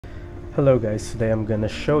Hello guys, today I'm gonna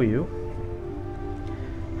show you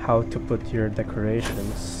how to put your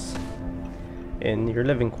decorations in your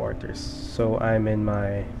living quarters. So I'm in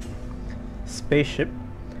my spaceship.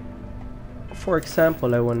 For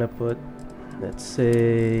example, I wanna put, let's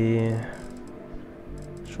say,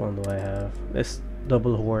 which one do I have? This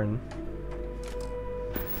double horn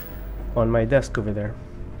on my desk over there.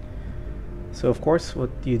 So of course what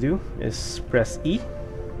you do is press E,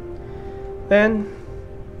 then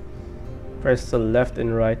press the left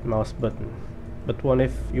and right mouse button. But what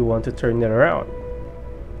if you want to turn it around?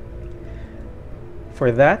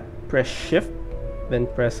 For that, press shift, then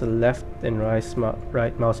press the left and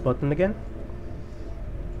right mouse button again.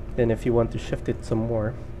 Then if you want to shift it some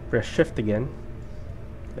more, press shift again,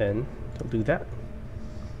 then it'll do that.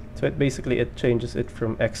 So it changes it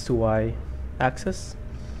from X to Y axis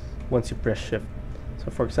once you press shift. So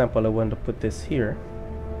for example, I want to put this here.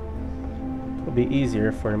 It'll be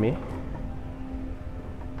easier for me.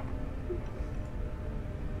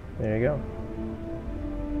 There you go.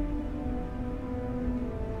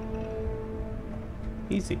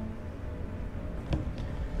 Easy.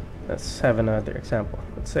 Let's have another example.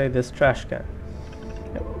 Let's say this trash can.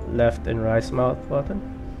 Left and right mouse button.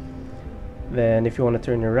 Then if you want to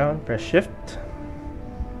turn it around, press shift.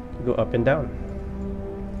 Go up and down.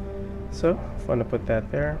 So if I want to put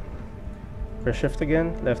that there, press shift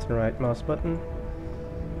again, left and right mouse button.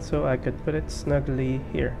 So I could put it snugly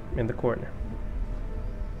here in the corner.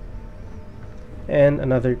 And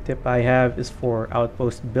another tip I have is for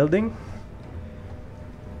outpost building.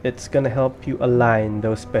 It's gonna help you align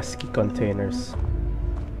those pesky containers.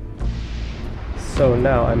 So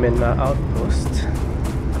now I'm in my outpost.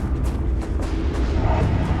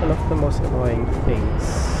 One of the most annoying things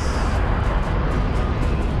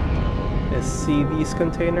is, see these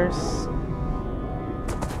containers?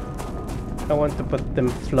 I want to put them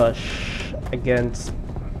flush against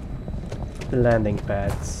the landing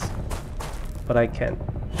pads, but I can't.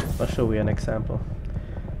 I'll show you an example.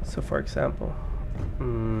 So for example,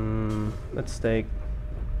 let's take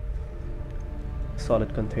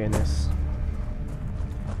solid containers.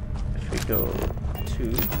 If we go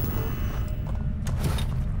to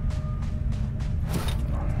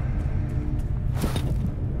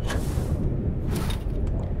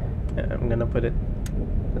I'm gonna put it,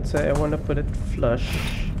 let's say I want to put it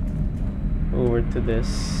flush over to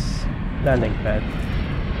this landing pad.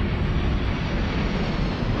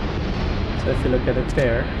 So if you look at it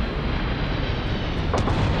there,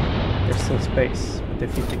 there's some space, but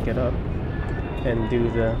if you pick it up and do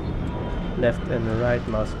the left and the right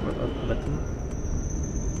mouse button,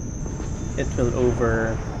 it will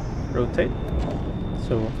over rotate.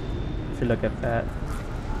 So if you look at that,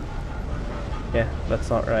 yeah, that's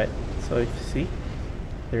not right. So if you see,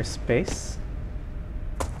 there's space.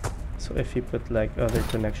 So if you put like other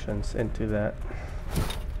connections into that,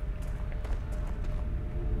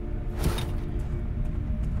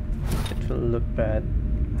 it will look bad.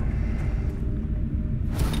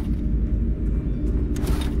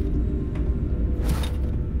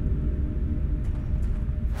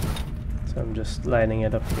 So I'm just lining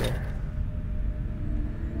it up here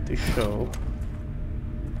to show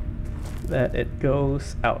that it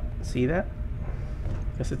goes out. See that?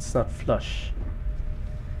 Because it's not flush.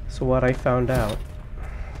 So what I found out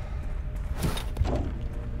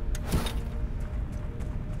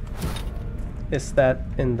is that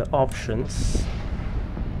in the options,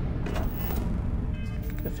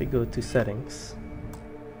 if we go to settings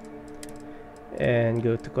and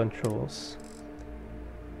go to controls,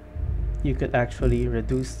 you could actually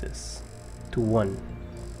reduce this to 1.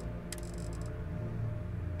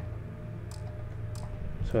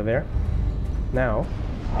 So there. Now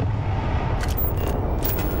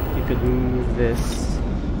you could move this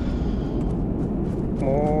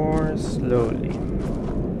more slowly.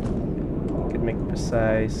 You could make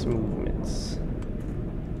precise movements.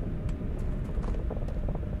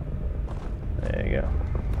 There you go.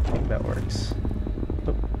 I think that works.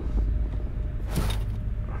 Oop.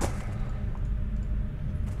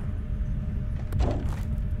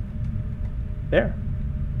 There.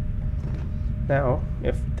 Now,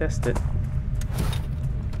 if we test it,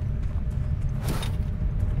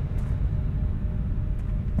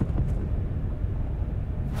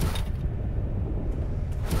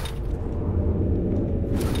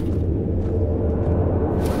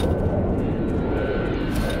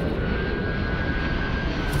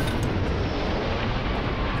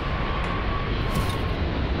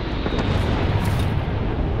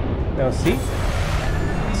 now see,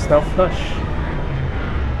 it's now flush.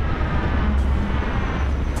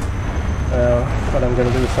 What I'm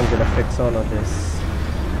gonna do is I'm gonna fix all of this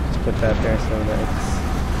put that there so that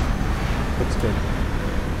it looks good.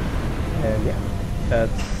 And yeah,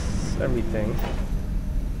 that's everything.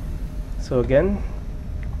 So again,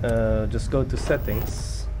 just go to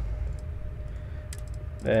settings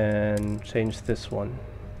and change this one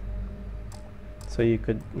so you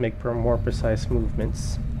could make more precise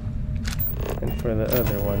movements. And for the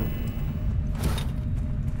other one,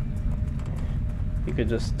 you could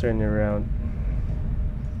just turn it around.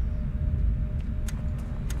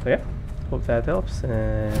 So yeah, hope that helps,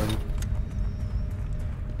 and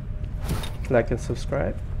like and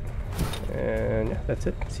subscribe, and yeah, that's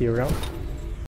it. See you around.